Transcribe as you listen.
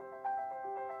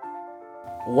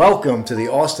Welcome to the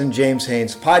Austin James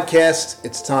Haines podcast.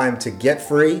 It's time to get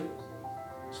free,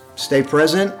 stay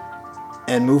present,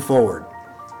 and move forward.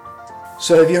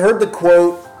 So have you heard the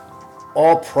quote,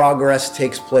 all progress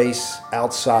takes place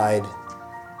outside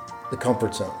the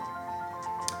comfort zone?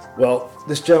 Well,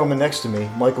 this gentleman next to me,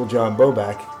 Michael John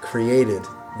Bøbak, created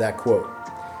that quote.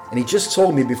 And he just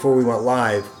told me before we went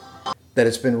live that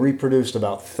it's been reproduced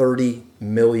about 30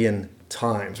 million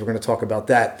times. We're going to talk about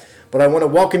that. But I want to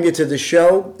welcome you to the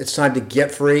show. It's time to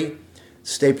get free,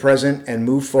 stay present, and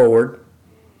move forward.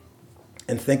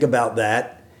 And think about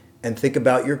that. And think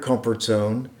about your comfort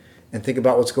zone. And think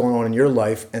about what's going on in your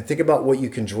life. And think about what you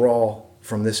can draw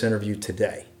from this interview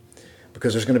today.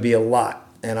 Because there's going to be a lot.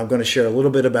 And I'm going to share a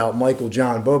little bit about Michael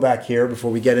John Bøbak here before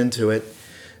we get into it.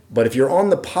 But if you're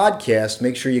on the podcast,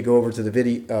 make sure you go over to the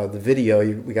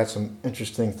video. We got some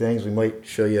interesting things. We might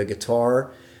show you a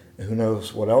guitar. And who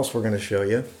knows what else we're going to show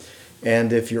you.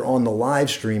 And if you're on the live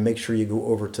stream, make sure you go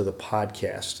over to the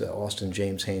podcast, the Austin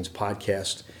James Haines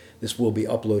podcast. This will be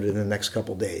uploaded in the next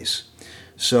couple days.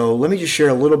 So let me just share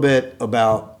a little bit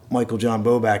about Michael John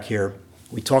Bøbak here.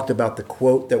 We talked about the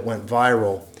quote that went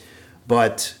viral,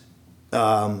 but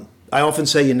I often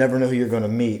say you never know who you're going to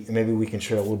meet, and maybe we can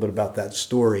share a little bit about that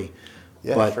story.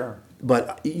 Yeah, sure.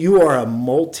 But you are a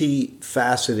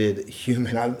multifaceted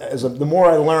human. The more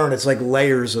I learn, it's like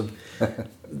layers of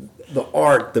the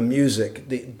art, the music,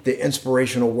 the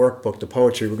inspirational workbook, the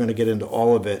poetry. We're going to get into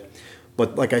all of it.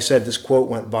 But like I said, this quote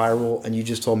went viral, and you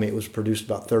just told me it was produced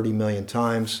about 30 million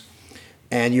times.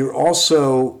 And you're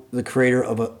also the creator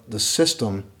of the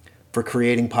system for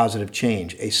creating positive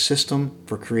change, a system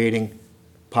for creating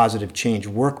positive change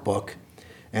workbook.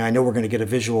 And I know we're going to get a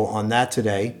visual on that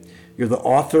today. You're the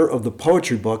author of the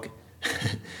poetry book,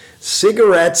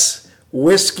 Cigarettes,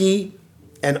 Whiskey,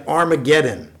 and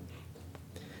Armageddon,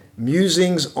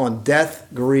 Musings on Death,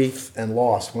 Grief, and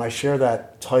Loss. When I share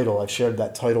that title, I've shared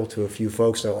that title to a few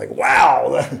folks. They're like,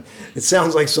 wow, it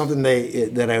sounds like something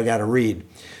that I got to read.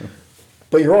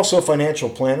 But you're also a financial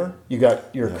planner. You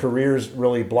got your career's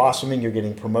really blossoming. You're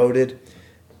getting promoted.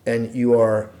 And you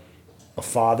are a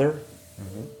father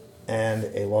and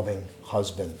a loving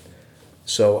husband.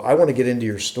 So I want to get into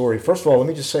your story. First of all, let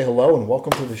me just say hello and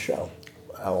welcome to the show.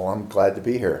 Well, I'm glad to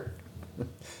be here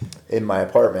in my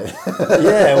apartment.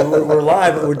 Yeah, we're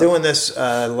live. We're doing this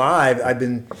live. I've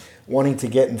been wanting to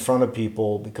get in front of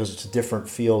people because it's a different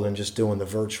feel than just doing the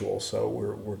virtual. So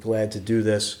we're glad to do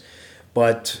this.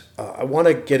 But I want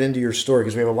to get into your story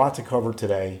because we have a lot to cover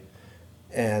today.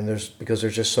 And because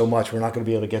there's just so much. We're not going to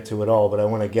be able to get to it all. But I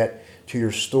want to get to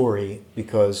your story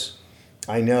because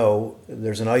I know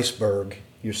there's an iceberg.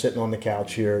 You're sitting on the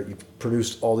couch here. You've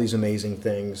produced all these amazing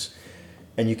things,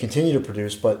 and you continue to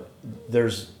produce, but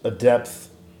there's a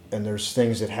depth and there's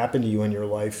things that happened to you in your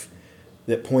life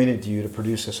that pointed to you to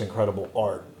produce this incredible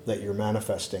art that you're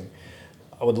manifesting.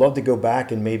 I would love to go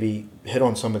back and maybe hit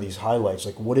on some of these highlights.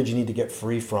 Like, what did you need to get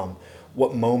free from?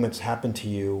 What moments happened to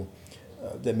you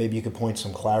that maybe you could point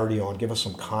some clarity on? Give us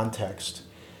some context.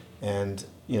 And,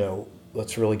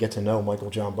 let's really get to know Michael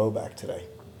John Bøbak today.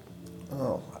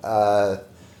 Well,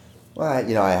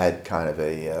 I had kind of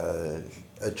a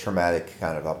traumatic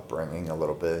kind of upbringing a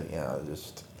little bit,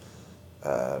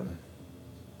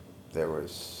 there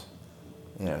was,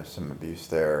 some abuse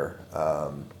there,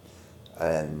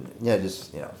 and,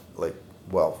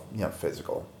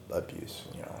 physical abuse,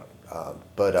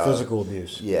 but physical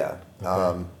abuse. Yeah.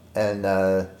 Okay. And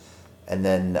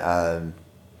then,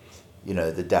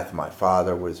 the death of my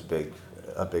father was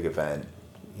a big event,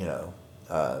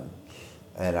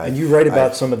 and you write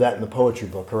about some of that in the poetry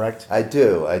book, correct? I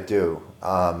do.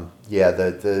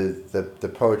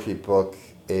 The poetry book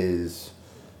it's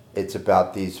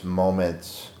about these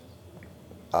moments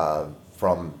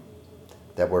from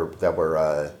that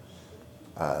were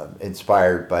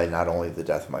inspired by not only the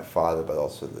death of my father, but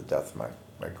also the death of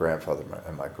my grandfather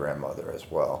and my grandmother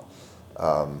as well.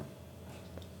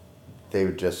 They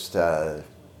were just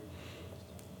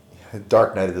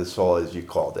dark night of the soul, as you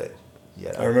called it.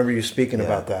 I remember you speaking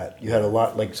about that. You had a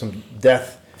lot, like some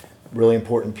death, really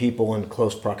important people in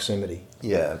close proximity.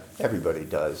 Yeah, everybody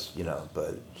does,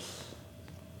 but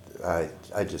I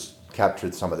just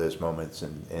captured some of those moments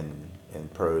in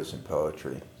prose and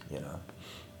poetry, Yeah.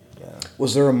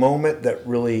 Was there a moment that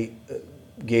really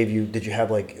did you have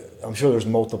I'm sure there's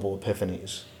multiple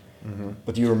epiphanies. Mm-hmm.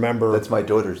 But do you remember? That's my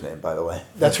daughter's name, by the way.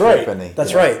 That's right.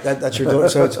 That's right. That's your daughter.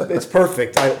 So it's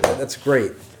perfect. That's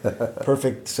great.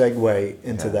 Perfect segue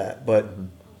into that. But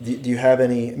do you have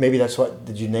any? Maybe that's what.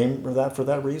 Did you name that for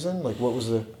that reason? Like, what was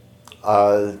the?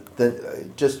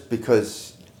 Just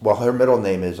because. Well, her middle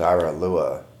name is Ira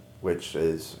Lua, which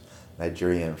is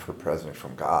Nigerian for present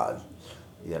from God,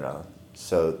 you know.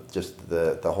 So just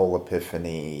the whole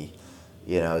epiphany,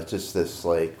 you know, it's just this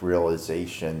like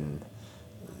realization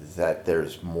that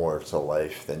there's more to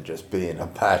life than just being a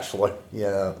bachelor, you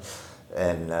know.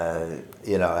 And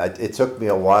you know, it took me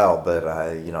a while, but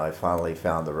I finally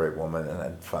found the right woman, and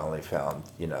I finally found,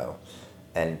 you know,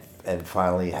 and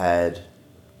finally had,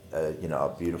 a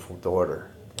beautiful daughter.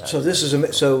 So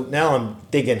so now I'm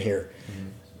digging here. Mm-hmm.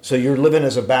 So you're living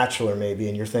as a bachelor maybe,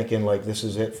 and you're thinking like, this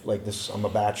is it, like this, I'm a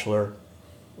bachelor,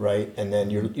 right? And then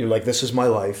you're like, this is my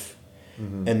life.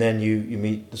 Mm-hmm. And then you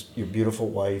meet your beautiful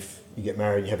wife, you get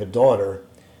married, you have a daughter.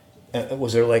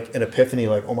 Was there like an epiphany,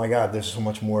 like, oh my God, there's so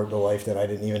much more to life that I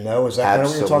didn't even know? Is that kind of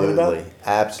what you're talking about?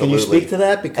 Absolutely. Can you speak to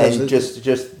that? Because and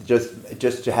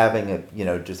just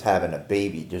having a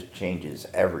baby just changes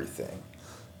everything.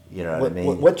 You know what I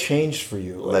mean? What changed for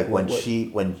you? Like when she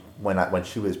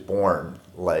was born,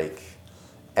 like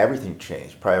everything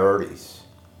changed. Priorities,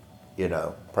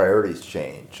 priorities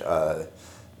change.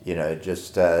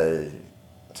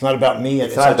 It's not about me.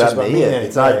 It's not about me.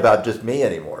 It's not about just me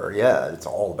anymore. Yeah, it's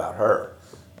all about her.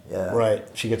 Yeah. Right.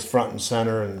 She gets front and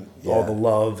center, and all the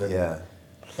love, and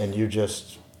and you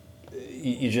just.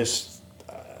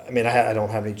 I mean, I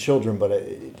don't have any children, but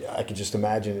I could just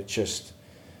imagine it just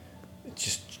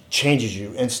changes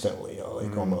you instantly,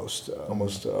 like almost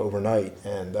overnight,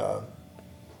 and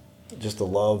just the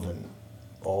love and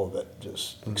all of it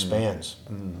just expands.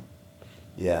 Mm-hmm.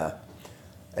 Yeah.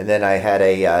 And then I had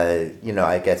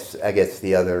I guess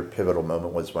the other pivotal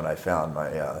moment was when I found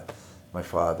my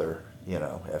father,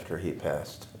 after he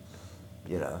passed.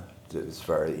 It was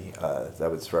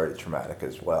that was very traumatic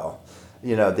as well.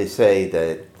 They say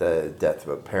that the death of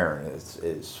a parent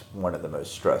is one of the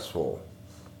most stressful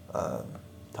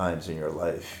times in your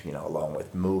life, along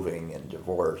with moving and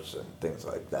divorce and things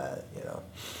like that,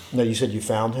 No, you said you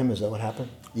found him? Is that what happened?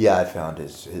 Yeah, I found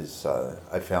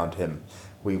I found him.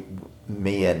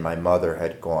 Me and my mother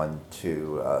had gone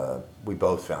to, we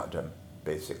both found him,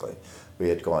 basically. We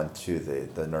had gone to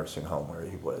the nursing home where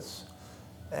he was,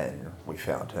 and we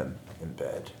found him in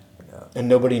bed. And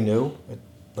nobody knew?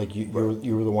 Like you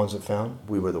were the ones that found?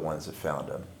 We were the ones that found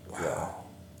him. Wow.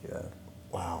 Yeah.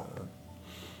 Wow.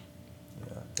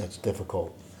 Yeah. That's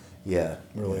difficult. Yeah.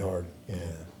 Really hard. Yeah.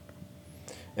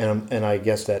 And I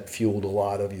guess that fueled a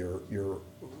lot of your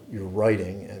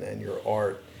writing and your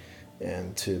art,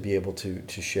 and to be able to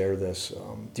share this.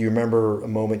 Do you remember a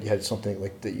moment you had something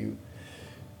like that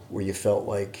where you felt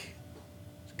like,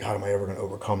 God, am I ever going to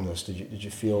overcome this? Did you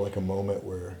feel like a moment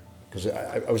where, because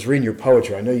I was reading your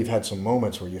poetry, I know you've had some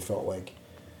moments where you felt like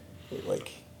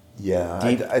yeah,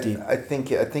 deep. I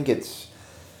think it's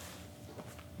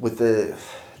with the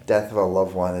death of a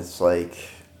loved one.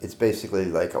 It's basically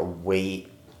like a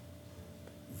weight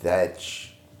that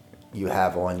you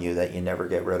have on you that you never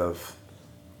get rid of,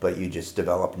 but you just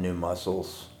develop new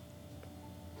muscles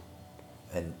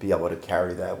and be able to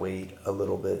carry that weight a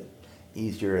little bit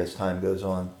easier as time goes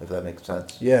on, if that makes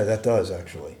sense. Yeah, that does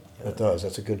actually. Yeah. That does.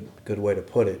 That's a good way to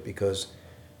put it, because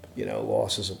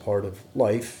loss is a part of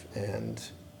life, and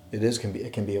it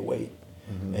can be a weight,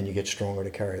 and you get stronger to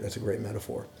carry it. That's a great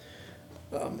metaphor.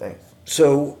 Thanks.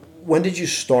 So when did you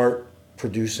start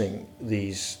producing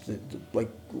these,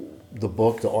 the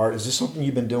book, the art? Is this something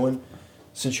you've been doing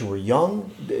since you were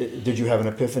young? Did you have an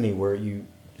epiphany where it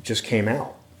just came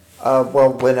out?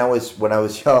 Well, when I was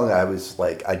young,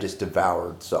 I just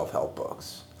devoured self-help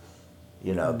books.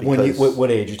 Because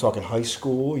what age? You talking high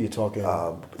school? You talking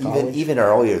college? Even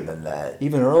earlier than that.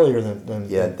 Even earlier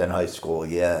than high school.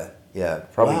 Yeah.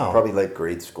 Probably like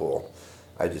grade school.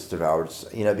 I just devoured.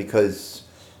 Because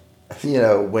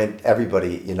when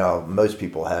everybody, most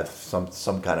people have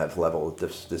some kind of level of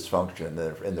dysfunction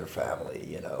in their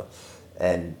family.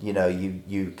 And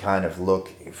you kind of look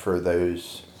for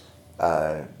those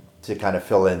to kind of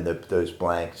fill in those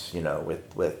blanks,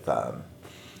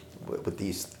 with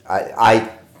these. I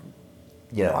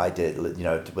did,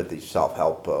 with these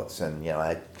self-help books, and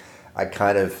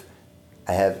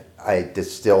I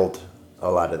distilled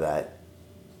a lot of that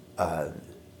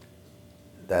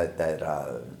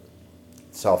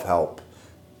self-help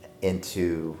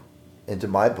into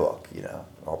my book.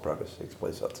 All progress takes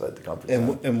place outside the comfort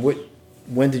zone. And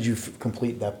when did you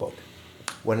complete that book?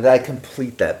 When did I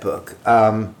complete that book?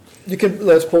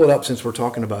 Let's pull it up since we're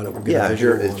talking about it. We'll get a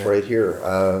visual on it's right here.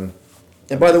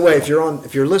 And by the way, if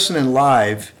you're listening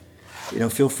live,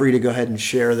 feel free to go ahead and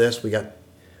share this.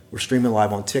 We're streaming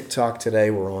live on TikTok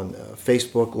today. We're on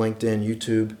Facebook, LinkedIn,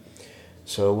 YouTube.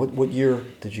 So what year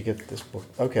did you get this book?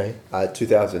 Okay.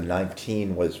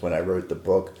 2019 was when I wrote the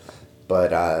book, but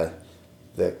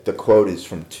the quote is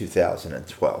from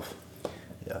 2012.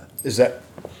 Yeah. Is that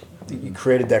you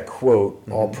created that quote?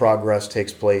 All progress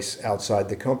takes place outside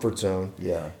the comfort zone.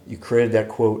 Yeah. You created that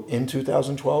quote in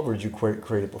 2012, or did you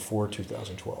create it before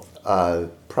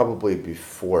 2012? Probably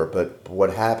before, but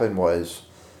what happened was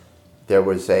there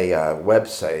was a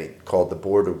website called the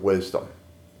Board of Wisdom,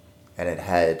 and it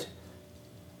had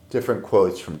different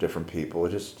quotes from different people,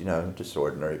 just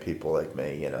ordinary people like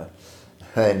me, and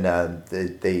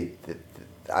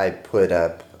I put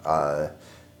up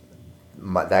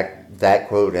that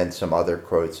quote and some other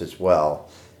quotes as well,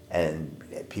 and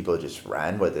people just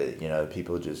ran with it.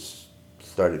 People just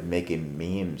started making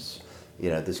memes.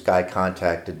 This guy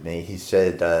contacted me. He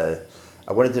said,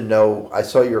 I wanted to know, I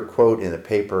saw your quote in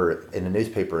a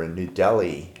newspaper in New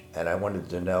Delhi, and I wanted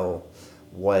to know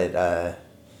what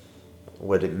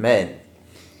it meant.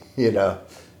 Yeah.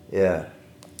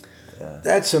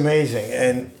 That's amazing,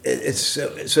 and it's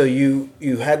so you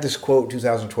had this quote in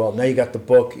 2012. Now you got the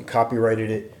book. You copyrighted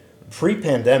it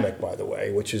pre-pandemic, by the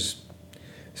way, which is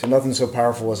so nothing so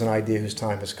powerful as an idea whose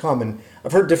time has come. And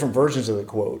I've heard different versions of the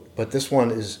quote, but this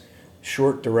one is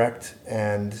short, direct,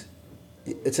 and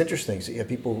it's interesting. So you have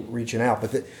people reaching out,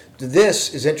 but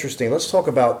this is interesting. Let's talk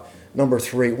about number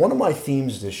 3. One of my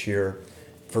themes this year,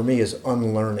 for me, is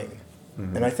unlearning,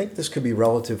 and I think this could be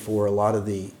relative for a lot of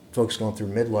the folks going through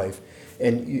midlife.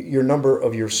 And your number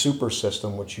of your super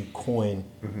system, which you coin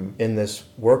in this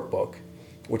workbook,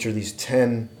 which are these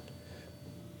 10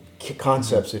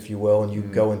 concepts, if you will, and you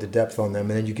go into depth on them,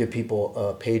 and then you give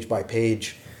people page by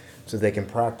page so they can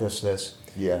practice this.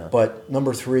 Yeah. But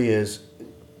number 3 is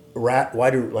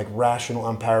rational?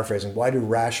 I'm paraphrasing. Why do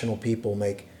rational people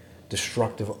make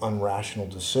destructive, unrational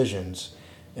decisions?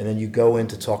 And then you go in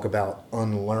to talk about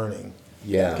unlearning.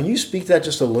 Yeah. Can you speak to that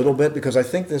just a little bit? Because I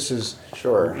think this is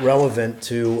Sure. relevant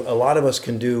to a lot of us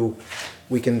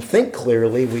we can think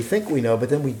clearly, we think we know, but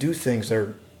then we do things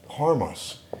that harm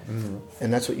us.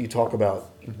 And that's what you talk about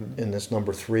in this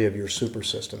number 3 of your super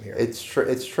system here. It's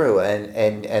true.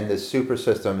 And the super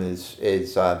system is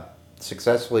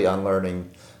successfully unlearning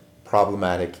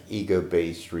problematic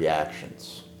ego-based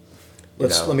reactions.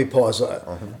 Let me pause.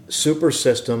 Super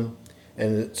system.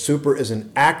 And super is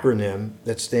an acronym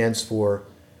that stands for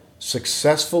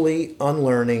successfully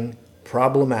unlearning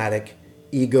problematic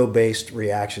ego-based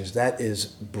reactions. That is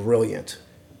brilliant.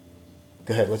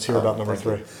 Go ahead. Let's hear about number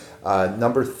 3.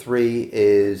 Number 3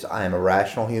 is I am a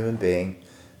rational human being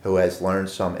who has learned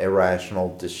some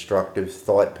irrational, destructive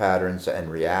thought patterns and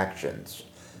reactions.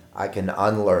 I can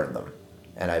unlearn them,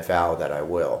 and I vow that I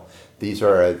will. These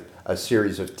are a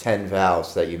series of 10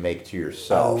 vows that you make to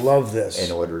yourself. I love this.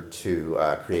 In order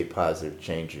to create positive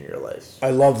change in your life. I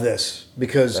love this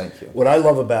because what I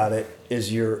love about it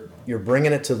is you're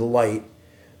bringing it to the light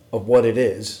of what it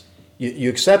is. You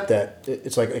accept that.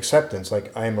 It's like acceptance.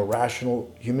 Like, I am a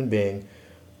rational human being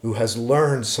who has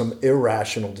learned some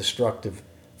irrational, destructive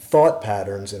thought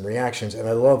patterns and reactions. And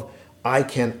I love, I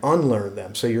can unlearn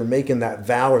them. So you're making that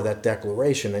vow or that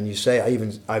declaration, and you say,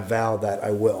 I vow that I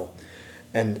will.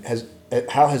 And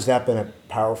how has that been a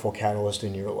powerful catalyst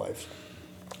in your life?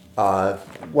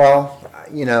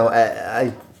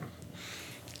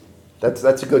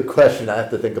 That's a good question. I have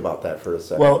to think about that for a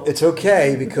second. Well, it's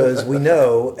okay because we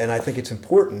know, and I think it's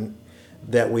important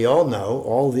that we all know,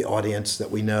 all the audience, that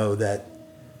we know that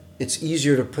it's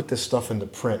easier to put this stuff into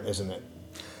print, isn't it?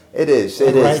 It is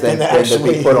than to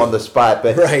be put on the spot.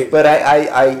 But right. But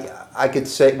I could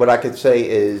say what I could say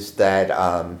is that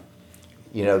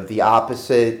the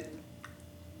opposite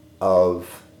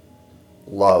of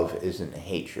love isn't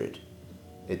hatred;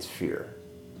 it's fear.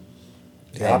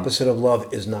 The opposite of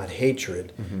love is not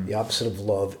hatred. The opposite of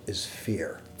love is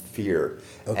fear. Fear.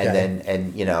 Okay. And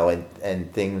then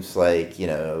and things like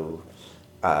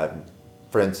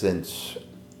for instance,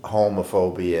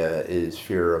 homophobia is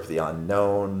fear of the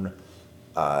unknown.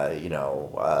 I'd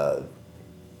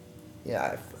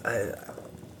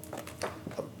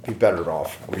be better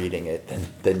off reading it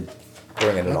than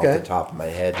bringing it off the top of my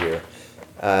head here.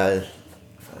 Let's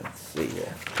see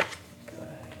here.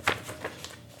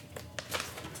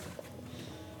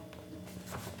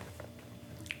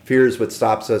 Fear is what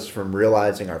stops us from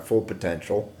realizing our full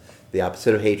potential. The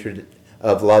opposite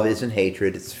of love isn't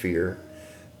hatred, it's fear.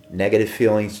 Negative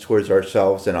feelings towards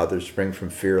ourselves and others spring from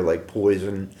fear like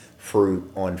poison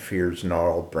fruit on fear's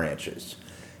gnarled branches.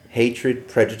 Hatred,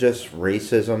 prejudice,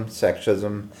 racism,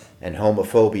 sexism, and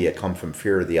homophobia come from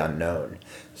fear of the unknown.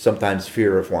 Sometimes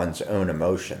fear of one's own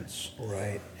emotions.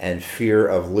 Right. And fear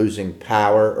of losing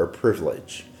power or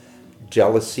privilege.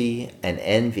 Jealousy and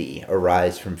envy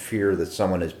arise from fear that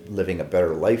someone is living a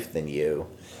better life than you.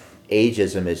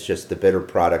 Ageism is just the bitter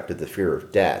product of the fear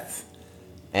of death.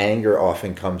 Anger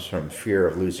often comes from fear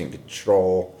of losing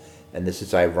control, and this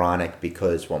is ironic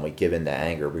because when we give in to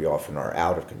anger, we often are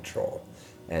out of control.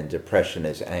 And depression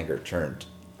is anger turned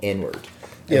inward.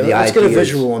 Yeah, And let's get a idea is-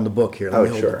 visual on the book here. Let me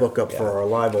hold sure. the book up for Yeah. our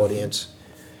live audience.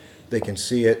 They can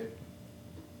see it.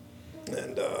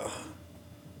 And,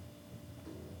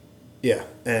 yeah,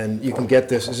 and you can get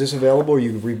this. Is this available, or are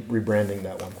you rebranding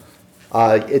that one?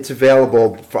 It's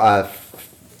available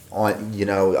on,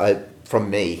 from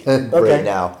me right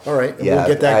now. All right. And Yeah, we'll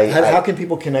get that. How I- can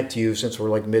people connect to you since we're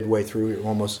like midway through, you're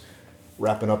almost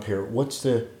wrapping up here? What's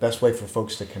the best way for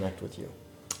folks to connect with you?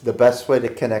 The best way to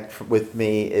connect with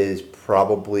me is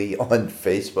probably on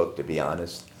Facebook, to be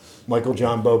honest. Michael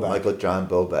John Bøbak. Michael John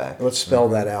Bøbak. Let's spell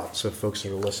that out so folks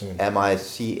that are listening.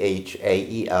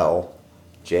 MichaelJohnBobak.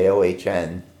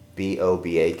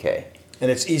 And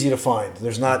it's easy to find.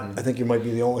 There's not, I think you might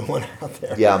be the only one out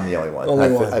there. Yeah, I'm the only one.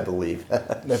 Only one. I believe.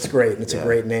 That's great. It's a Yeah.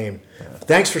 great name.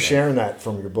 Thanks for sharing that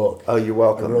from your book. Oh, you're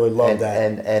welcome. I really love and,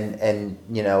 that.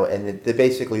 And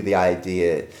basically the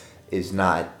idea is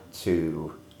not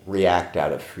to react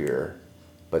out of fear,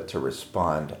 but to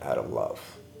respond out of love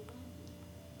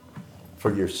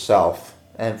for yourself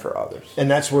and for others. And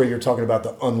that's where you're talking about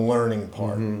the unlearning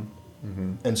part.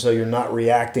 And so you're not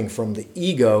reacting from the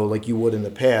ego like you would in the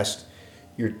past.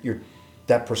 You're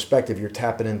that perspective, you're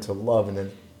tapping into love and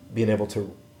then being able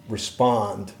to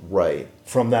respond Right.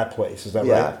 from that place. Is that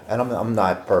Yeah, right? and I'm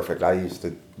not perfect. I used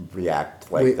to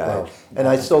react like that, well, and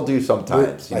I still do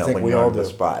sometimes. I think when we you're all on the do.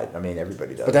 spot. I mean,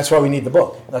 everybody does. But that's why we need the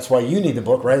book. That's why you need the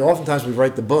book, right? Oftentimes we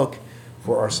write the book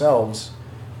for ourselves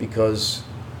because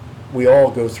we all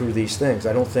go through these things.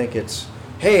 I don't think it's,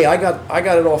 hey, I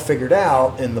got it all figured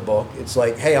out in the book. It's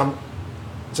like, hey,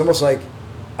 it's almost like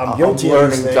I'm guilty I'm of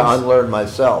learning these things. to unlearn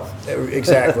myself.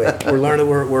 Exactly.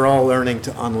 We're all learning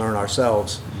to unlearn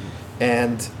ourselves.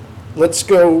 And let's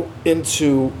go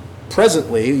into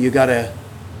presently. You got a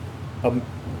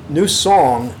new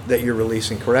song that you're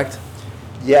releasing, correct?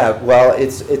 Yeah, well,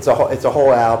 it's a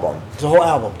whole album. It's a whole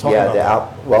album. Talk about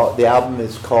that. The album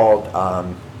is called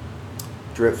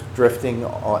Dreaming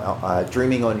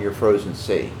on Your Frozen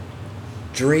Sea.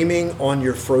 Dreaming on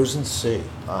Your Frozen Sea.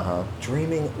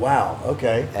 Dreaming. Wow.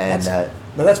 Okay. And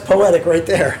that's poetic right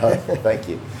there. thank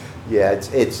you. Yeah, it's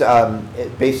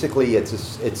basically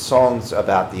it's songs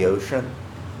about the ocean,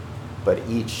 but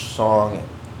each song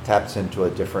taps into a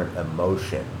different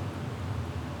emotion.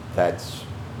 That's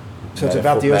So it's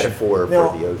about the ocean. Metaphor Now,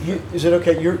 for the ocean. is it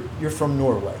okay? You're from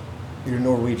Norway. You're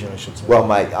Norwegian, I should say.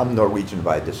 Well, I'm Norwegian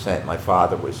by descent. My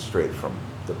father was straight from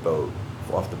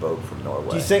off the boat from Norway.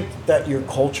 Do you think that your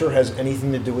culture has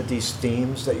anything to do with these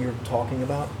themes that you're talking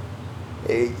about?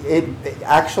 It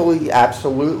actually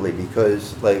absolutely,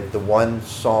 because like the one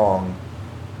song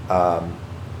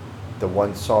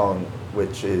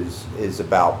which is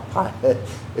about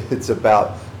it's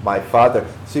about my father.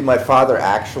 See, my father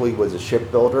actually was a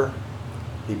shipbuilder.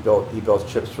 He built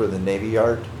ships for the Navy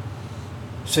Yard.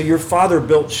 So your father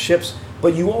built ships,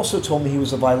 but you also told me he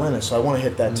was a violinist, so I want to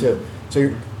hit that too.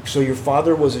 So your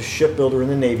father was a shipbuilder in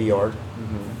the Navy Yard.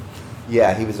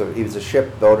 Yeah, he was a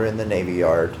shipbuilder in the Navy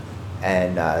Yard,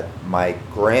 and my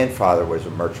grandfather was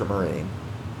a merchant marine.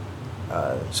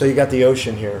 So you got the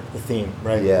ocean here, the theme,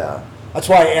 right? Yeah. That's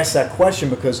why I asked that question,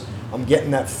 because I'm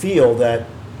getting that feel that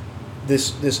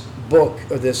this book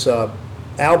or this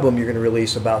album you're going to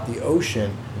release about the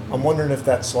ocean. I'm wondering if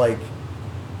that's like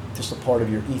just a part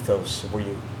of your ethos, where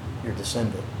you're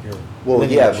descendant. Well,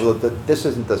 lineage. yeah. Well, this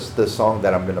isn't the song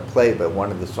that I'm going to play, but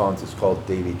one of the songs is called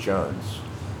Davy Jones,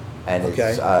 and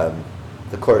Okay. it's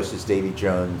the chorus is Davy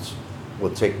Jones will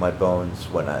take my bones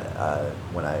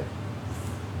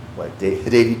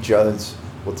Davy Jones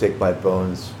will take my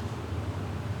bones.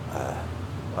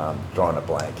 I'm drawing a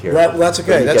blank here. That's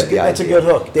okay. But you get That's a the good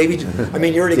idea. hook. Davy, I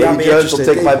mean, you already got me Davy Jones will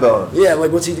interested. take my bones. Yeah,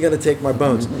 like what's he going to take my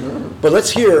bones? But let's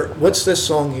hear, what's this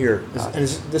song here?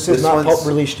 This is not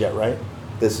released yet, right?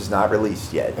 This is not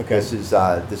released yet. Okay.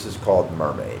 This is called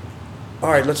Mermaid. All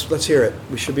right, let's hear it.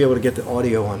 We should be able to get the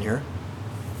audio on here.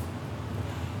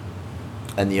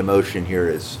 And the emotion here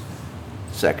is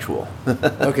sexual.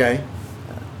 Okay.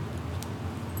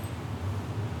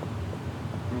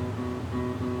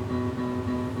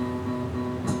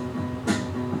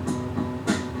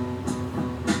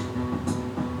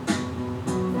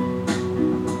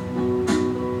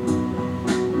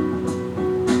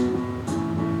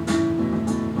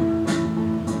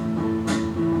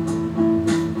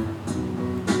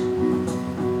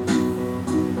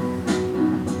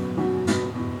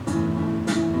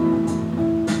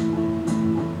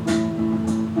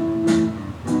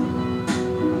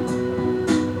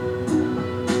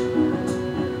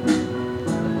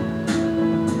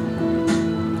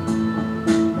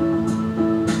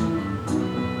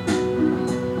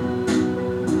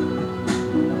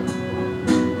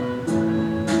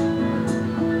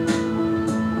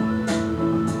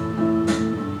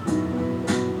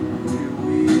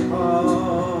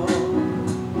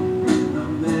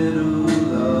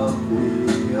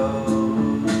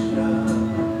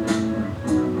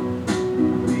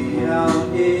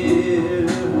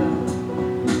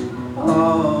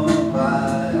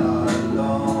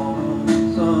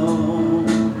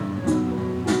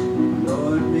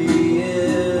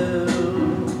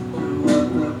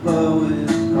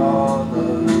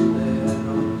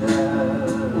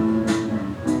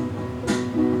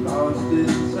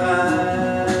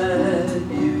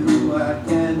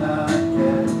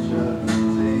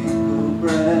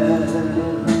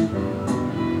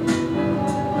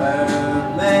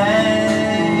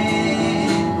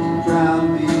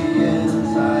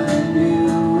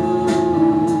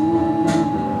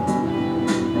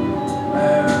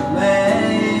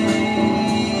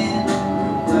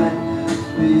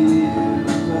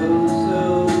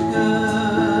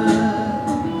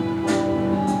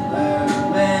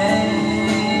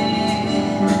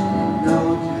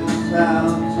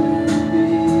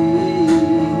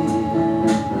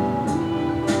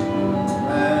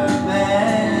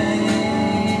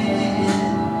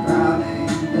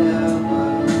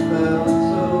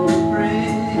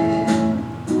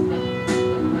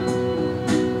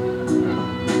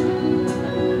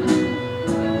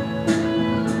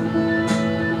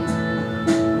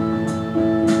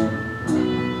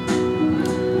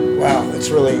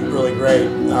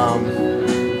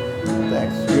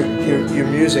 Thanks. Your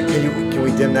music. Can we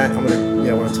dim that? I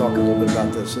want to talk a little bit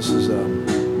about this. This is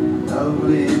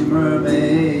Lovely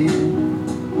mermaid,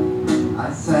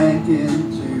 I sank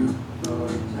into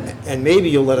and maybe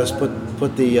you'll let us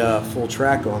put the full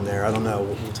track on there. I don't know.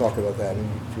 We'll talk about that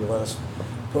if you let us,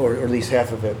 or at least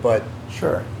half of it. But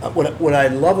Sure. what I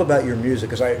love about your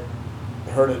music, because I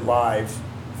heard it live,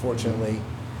 fortunately,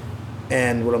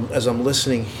 and as I'm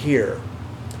listening here,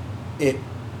 it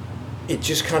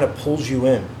just kind of pulls you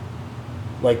in,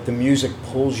 like the music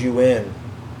pulls you in,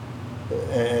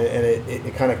 and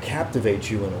it kind of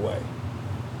captivates you in a way.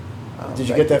 Did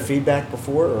you get that feedback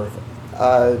before, or?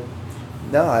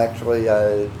 No, actually,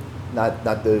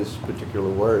 not those particular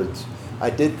words. I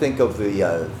did think of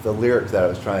the lyrics that I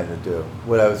was trying to do.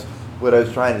 What I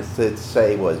was trying to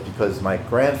say was, because my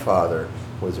grandfather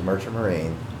was a merchant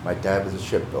marine, my dad was a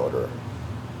shipbuilder,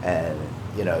 and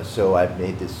so I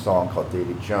made this song called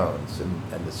Davy Jones,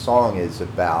 and the song is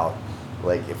about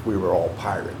like if we were all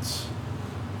pirates,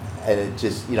 and it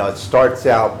just it starts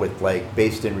out with like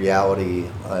based in reality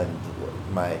on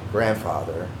my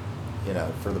grandfather,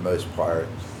 for the most part,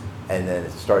 and then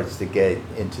it starts to get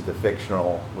into the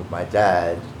fictional with my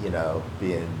dad,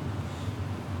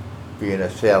 being a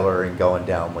sailor and going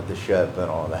down with the ship and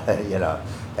all that,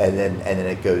 and then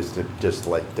it goes to just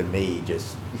like to me,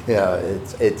 just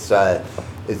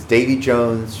it's Davy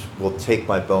Jones will take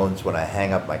my bones when I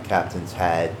hang up my captain's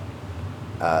hat.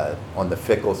 On the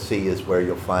fickle sea is where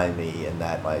you'll find me, and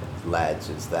that, my lads,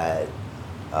 is that.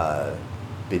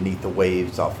 Beneath the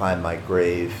waves I'll find my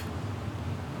grave,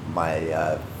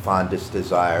 my fondest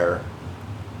desire.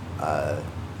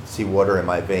 Sea water in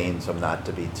my veins, I'm not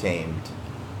to be tamed.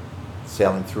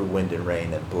 Sailing through wind and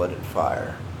rain and blood and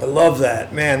fire. I love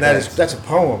that, man. Thanks. That's a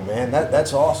poem, man.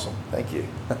 That's awesome. Thank you.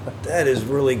 That is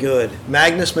really good.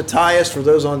 Magnus Matthias, for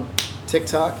those on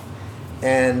TikTok,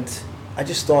 and I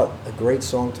just thought a great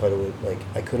song title would, like,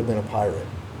 I could have been a pirate.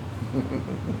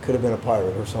 Could have been a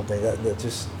pirate or something. That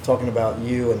just talking about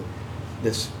you and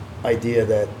this idea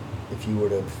that if you were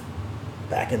to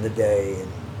back in the day.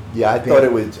 And yeah, I thought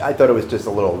it was just a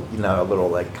little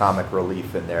like comic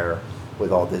relief in there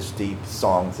with all this deep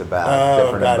songs about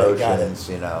different emotions,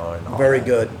 and all very that.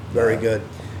 good, very good.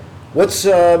 What's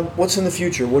in the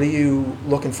future? What are you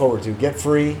looking forward to? Get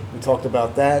Free. We talked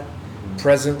about that. Mm-hmm.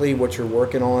 Presently, what you're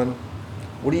working on.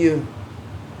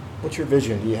 What's your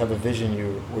vision? Do you have a vision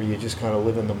where you just kind of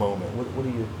live in the moment? What do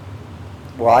you?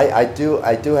 Well, I do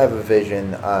have a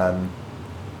vision. I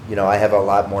have a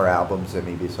lot more albums than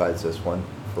me besides this one,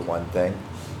 for one thing.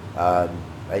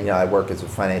 I work as a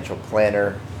financial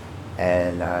planner,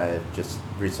 and I just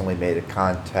recently made a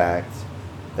contact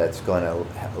that's going to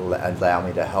allow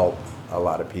me to help a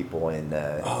lot of people in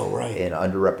in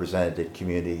underrepresented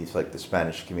communities like the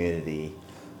Spanish community,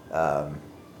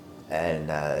 and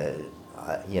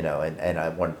I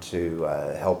want to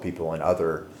help people in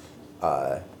other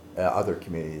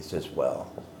communities as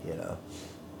well.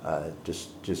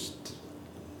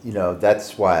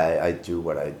 That's why I do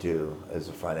what I do as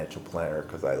a financial planner,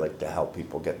 because I like to help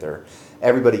people get their.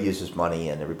 Everybody uses money,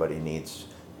 and everybody needs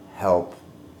help,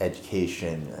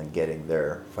 education, and getting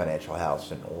their financial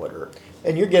house in order.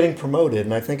 And you're getting promoted,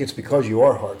 and I think it's because you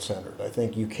are heart-centered. I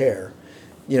think you care.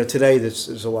 Today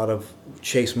there's a lot of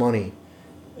chase money.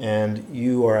 And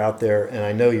you are out there, and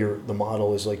I know the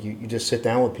model is like you just sit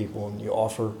down with people and you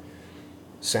offer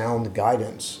sound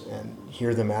guidance and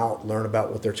hear them out, learn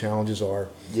about what their challenges are.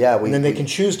 Yeah, and then they can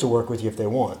choose to work with you if they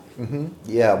want. Mm-hmm.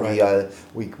 Yeah, right?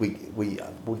 we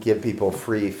give people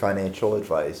free financial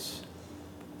advice,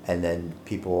 and then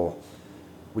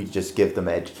we just give them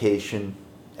education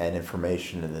and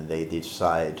information, and then they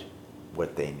decide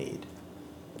what they need.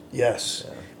 Yes.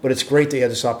 Yeah. But it's great that you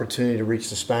had this opportunity to reach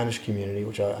the Spanish community,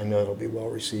 which I know it'll be well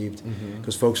received,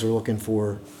 because folks are looking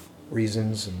for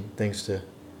reasons and things to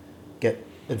get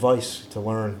advice, to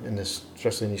learn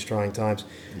especially in these trying times.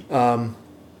 And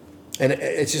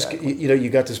it's just, you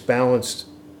got this balanced,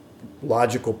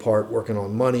 logical part working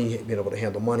on money, being able to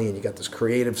handle money, and you got this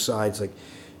creative side. It's like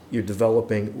you're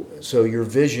developing. So your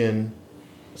vision,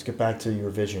 let's get back to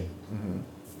your vision. Mm-hmm.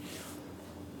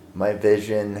 My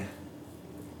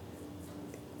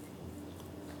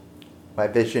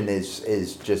vision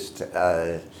is just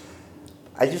I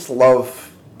just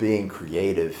love being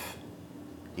creative,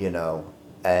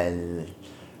 and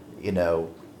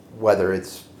whether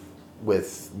it's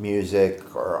with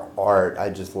music or art,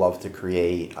 I just love to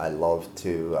create. I love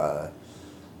to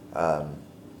I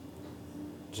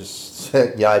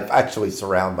actually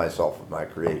surround myself with my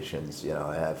creations.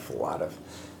 I have a lot of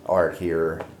art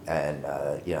here, and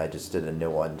I just did a new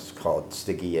one. It's called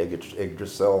Sticky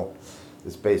Yggdrasil.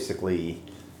 is basically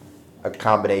a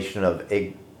combination of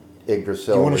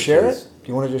Yggdrasil. Do you want to share it? Do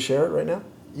you want to just share it right now?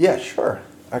 Yeah, sure.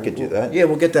 I could do that. Yeah,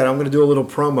 we'll get that. I'm going to do a little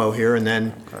promo here, and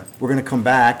then we're going to come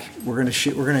back. We're going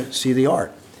to see the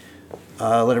art.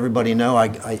 Let everybody know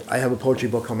I have a poetry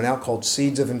book coming out called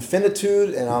Seeds of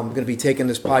Infinitude, and I'm going to be taking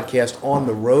this podcast on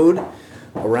the road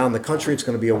around the country. It's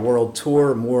going to be a world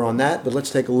tour. More on that, but let's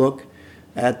take a look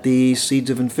at the Seeds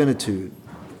of Infinitude.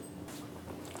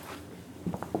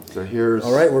 So here's...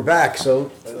 All right, we're back.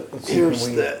 So let's see. Here's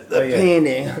the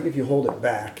painting. If you hold it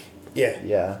back. Yeah.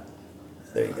 Yeah.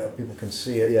 There you go. People can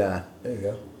see it. Yeah. There you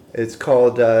go. It's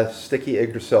called Sticky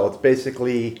Yggdrasil. It's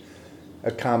basically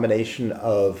a combination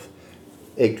of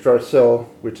Yggdrasil,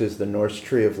 which is the Norse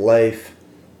tree of life,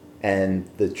 and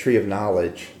the tree of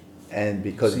knowledge. And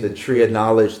because of the tree of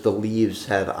knowledge, the leaves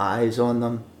have eyes on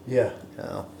them. Yeah. You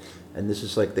know? And this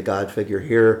is like the god figure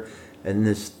here, and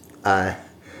this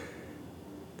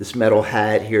this metal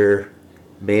hat here,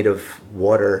 made of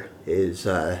water, is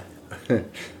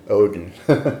Odin.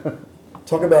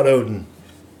 Talk about Odin.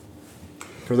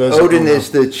 For those Odin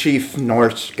is the chief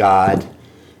Norse god.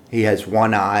 He has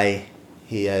one eye.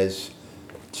 He has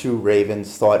two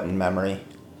ravens, thought and memory.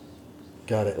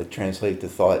 Got it. That translate to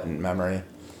thought and memory.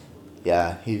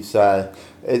 Yeah, he's the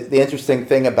interesting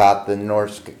thing about the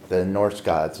Norse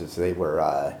gods is they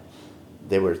were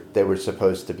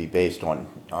supposed to be based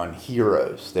on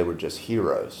heroes. They were just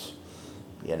heroes.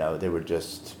 You know, they were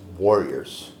just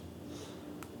warriors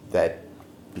that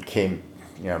became,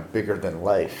 you know, bigger than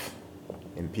life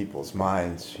in people's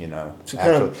minds. You know,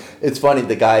 So it's funny.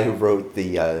 The guy who wrote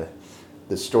the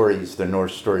stories, the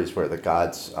Norse stories where the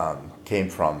gods came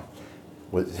from,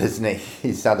 was his name.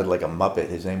 He sounded like a Muppet.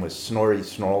 His name was Snorri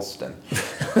Snarlston.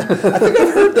 I think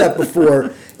I've heard that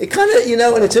before. It kind of, you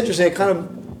know, and it's interesting. It kind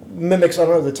of mimics, I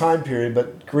don't know the time period,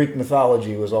 but Greek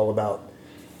mythology was all about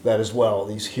that as well.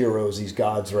 These heroes, these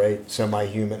gods, right?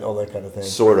 Semi-human, all that kind of thing.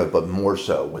 Sort of, but more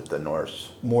so with the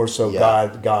Norse. More so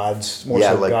Yeah. gods. More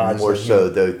Yeah, so like gods. more than so.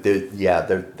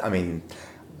 human. I mean,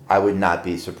 I would not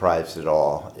be surprised at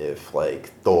all if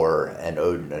like Thor and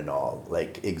Odin and all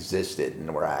like existed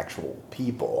and were actual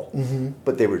people,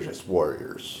 but they were just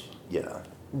warriors. You know.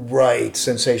 Right,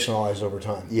 sensationalized over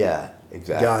time. Yeah.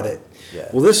 Exactly. Got it. Yeah.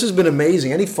 Well, this has been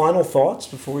amazing. Any final thoughts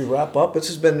before we wrap up? This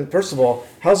has been, first of all,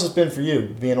 how's this been for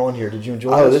you being on here? Did you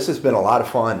enjoy Oh, this? this has been a lot of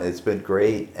fun. It's been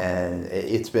great, and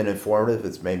it's been informative.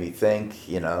 It's made me think.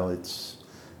 You know,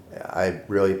 I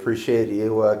really appreciate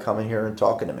you coming here and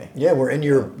talking to me. Yeah, we're in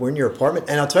your apartment,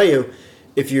 and I'll tell you,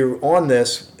 if you're on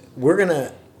this, we're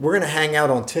gonna hang out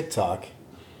on TikTok,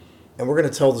 and we're gonna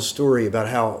tell the story about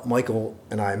how Michael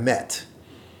and I met,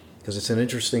 because it's an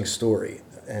interesting story,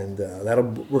 and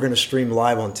we're gonna stream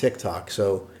live on TikTok.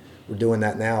 So we're doing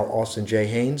that now, Austin J.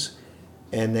 Haines,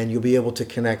 and then you'll be able to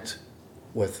connect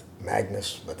with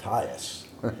Magnus Matthias.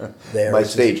 There, My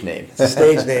stage name. It's a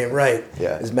stage name, right?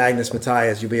 Yeah. Is Magnus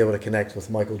Matthias. You'll be able to connect with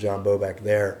Michael John Bøbak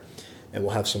there, and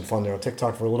we'll have some fun there on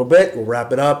TikTok for a little bit. We'll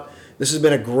wrap it up. This has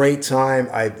been a great time.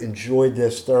 I've enjoyed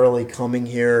this thoroughly, coming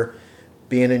here,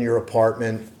 being in your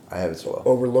apartment, I have as well.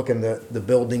 overlooking the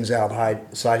buildings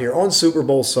outside here on Super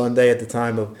Bowl Sunday at the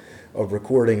time of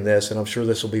recording this, and I'm sure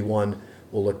this will be one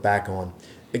we'll look back on.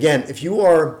 Again, if you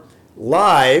are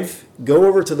live, go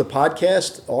over to the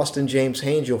podcast, Austin James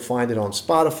Haines. You'll find it on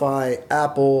Spotify,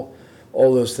 Apple,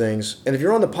 all those things. And if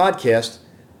you're on the podcast,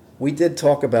 we did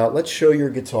talk about, let's show your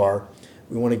guitar.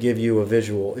 We want to give you a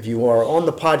visual. If you are on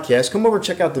the podcast, come over and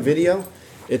check out the video.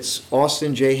 It's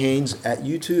Austin J. Haines at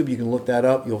YouTube. You can look that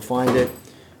up. You'll find it.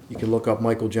 You can look up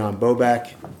Michael John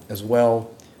Bøbak as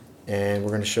well. And we're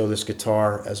going to show this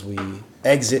guitar as we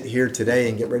exit here today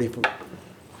and get ready for...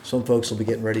 Some folks will be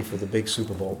getting ready for the big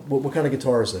Super Bowl. What kind of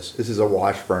guitar is this? This is a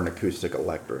Washburn acoustic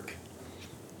electric.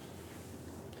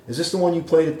 Is this the one you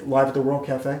played live at the World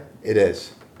Cafe? It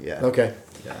is. Yeah. Okay.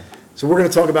 Yeah. So we're going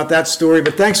to talk about that story.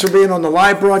 But thanks for being on the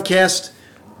live broadcast.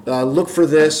 Look for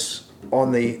this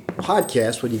on the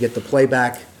podcast when you get the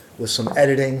playback with some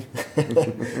editing.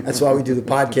 That's why we do the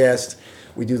podcast.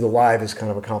 We do the live as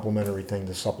kind of a complimentary thing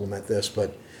to supplement this.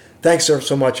 But thanks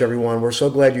so much, everyone. We're so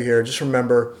glad you're here. Just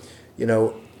remember,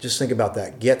 just think about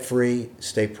that. Get free,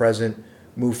 stay present,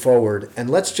 move forward. And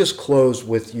let's just close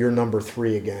with your number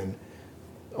 3 again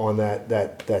on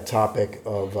that topic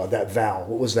of that vow.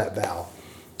 What was that vow?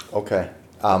 Okay.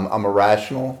 I'm a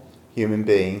rational human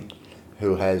being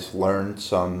who has learned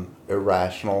some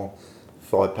irrational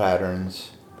thought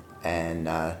patterns, and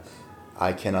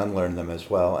I can unlearn them as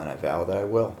well, and I vow that I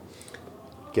will.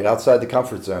 Get outside the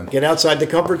comfort zone. Get outside the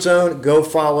comfort zone. Go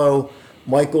follow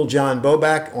Michael John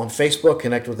Bøbak on Facebook.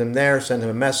 Connect with him there. Send him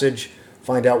a message.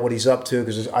 Find out what he's up to,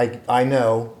 because I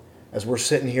know as we're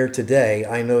sitting here today,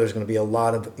 I know there's going to be a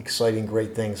lot of exciting,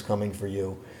 great things coming for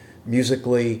you,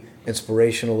 musically,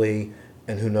 inspirationally,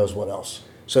 and who knows what else.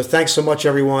 So thanks so much,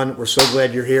 everyone. We're so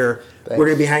glad you're here. Thanks. We're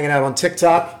going to be hanging out on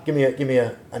TikTok. Give me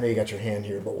a. I know you got your hand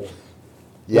here, but we'll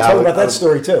Yeah, talk about that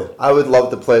story too. I would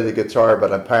love to play the guitar,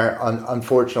 but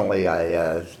unfortunately,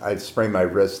 I sprained my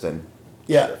wrist and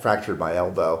fractured my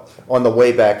elbow on the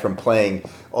way back from playing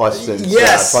Austin's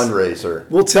fundraiser.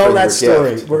 We'll tell that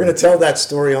story. Gift. We're going to tell that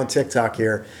story on TikTok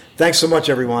here. Thanks so much,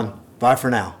 everyone. Bye for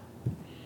now.